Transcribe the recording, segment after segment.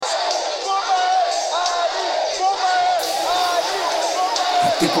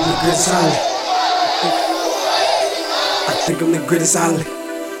think I'm the greatest Ali. I think I'm the greatest Ali.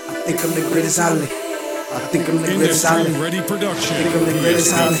 I think I'm the greatest Ali. I think I'm the greatest Ali. Industry Ready Production. I think I'm the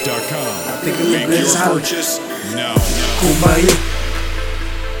greatest Ali. I think I'm the greatest Ali. Now. Kumbaya,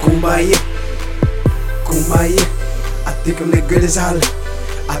 kumbaya, kumbaya. I think I'm the greatest Ali.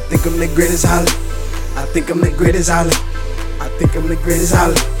 I think I'm the greatest Ali. I think I'm the greatest Ali. I think I'm the greatest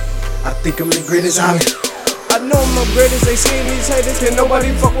Ali. I think I'm the greatest Ali. I know I'm the greatest, they seeing these haters, can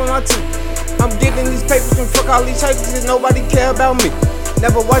nobody fuck with my team. I'm getting these papers and fuck all these haters, and nobody care about me.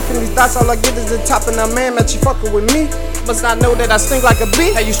 Never wiping these dots, all I get is the top, and I'm mad that you fucking with me. Must not know that I stink like a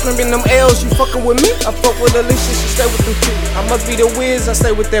bee. Hey, you screaming them L's, you fucking with me? I fuck with Alicia, she stay with them kids. I must be the whiz, I stay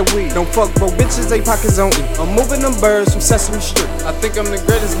with that weed. Don't fuck broke bitches, they pockets on E. I'm moving them birds from Sesame Street. I think I'm the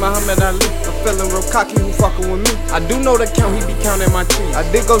greatest, Muhammad Ali. I'm feeling real cocky, who fucking with me? I do know the count, he be counting my cheese. I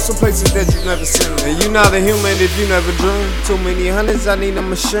did go some places that you never seen, and you not a human if you never dream. Too many hundreds, I need a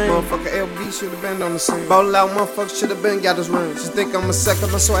machine. Motherfucker LB should've been on the scene. Ball out, motherfucker should've been got his ring. She think I'm a second,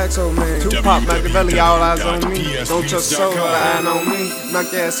 my swag so man. Tupac, Machiavelli, all eyes on me. Don't trust soul, lying on me.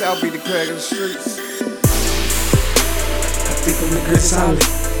 Knock your ass out, be the Craig in the streets. I think I'm the greatest Ali.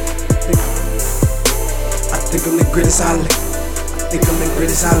 I think I'm the greatest Ali. I think I'm the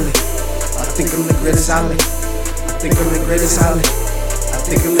greatest Ali. I think I'm the greatest Ali. I think I'm the greatest Ali. I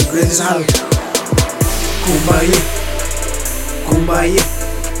think I'm the greatest Ali. Kumbaya, kumbaya,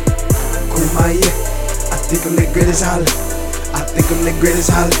 kumbaya. I think I'm the greatest Ali. I think I'm the greatest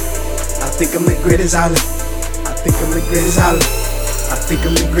Ali. I think I'm the greatest Ali. I think I'm the greatest Ali. I think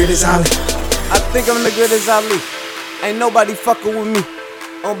I'm the greatest Ali. I think I'm the greatest Ali. Ain't nobody fucking with me.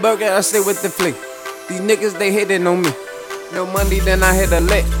 On burger, I stay with the fleet. These niggas, they hating on me. No money, then I hit a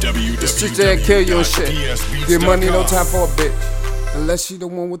lick. The streets, they'll kill you and shit. Get money, no time for a bitch. Unless she the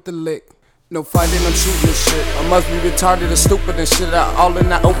one with the lick. No fighting, I'm shooting and shit. I must be retarded or stupid and shit. Out all in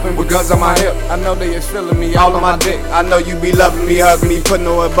that open with guns on my hip. I know they is feeling me all on my dick. I know you be loving me, hugging me, putting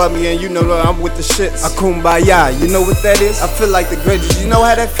no above me, and you know that I'm with the shits. I kumbaya, you know what that is? I feel like the greatest, you know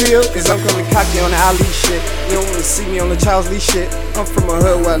how that feel? Cause I'm coming cocky on the Ali shit. You don't wanna see me on the Charles Lee shit. I'm from a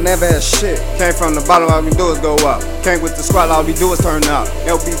hood where I never had shit. Came from the bottom, all we do is go up. Came with the squad, all we do is turn up.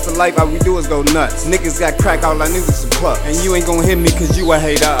 LB for life, all we do is go nuts. Niggas got crack, all I need is some pluck. And you ain't gonna hit me cause you a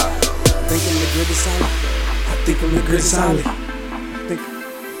hater. I think I'm the greatest Ali. I think I'm the greatest Ali.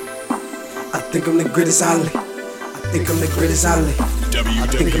 I think I'm the greatest Ali. I think I'm the greatest Ali. I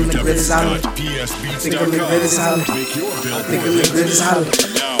think I'm the greatest Ali. I think I'm the greatest Ali. I think I'm the greatest Ali.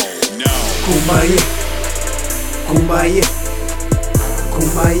 Kumbaya, kumbaya,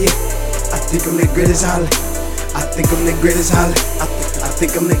 kumbaya. I think I'm the greatest Ali. I think I'm the greatest Ali. I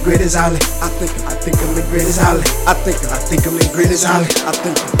think I'm the greatest Ali. I think I'm the greatest Ali. I think I'm the greatest Ali. I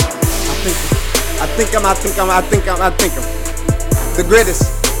think I'm the greatest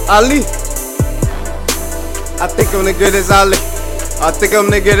Ali. I think I'm the greatest Ali. I think I'm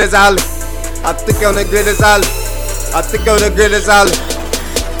the greatest Ali. I think I'm the greatest Ali. I think I'm the greatest Ali.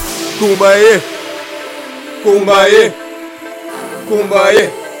 Kumbaya, kumbaya, kumbaya.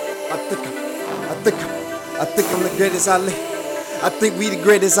 I think I'm the greatest Ali. I think we the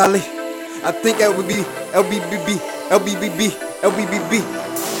greatest Ali. I think LBBB, LBBB, LBBB, LBBB.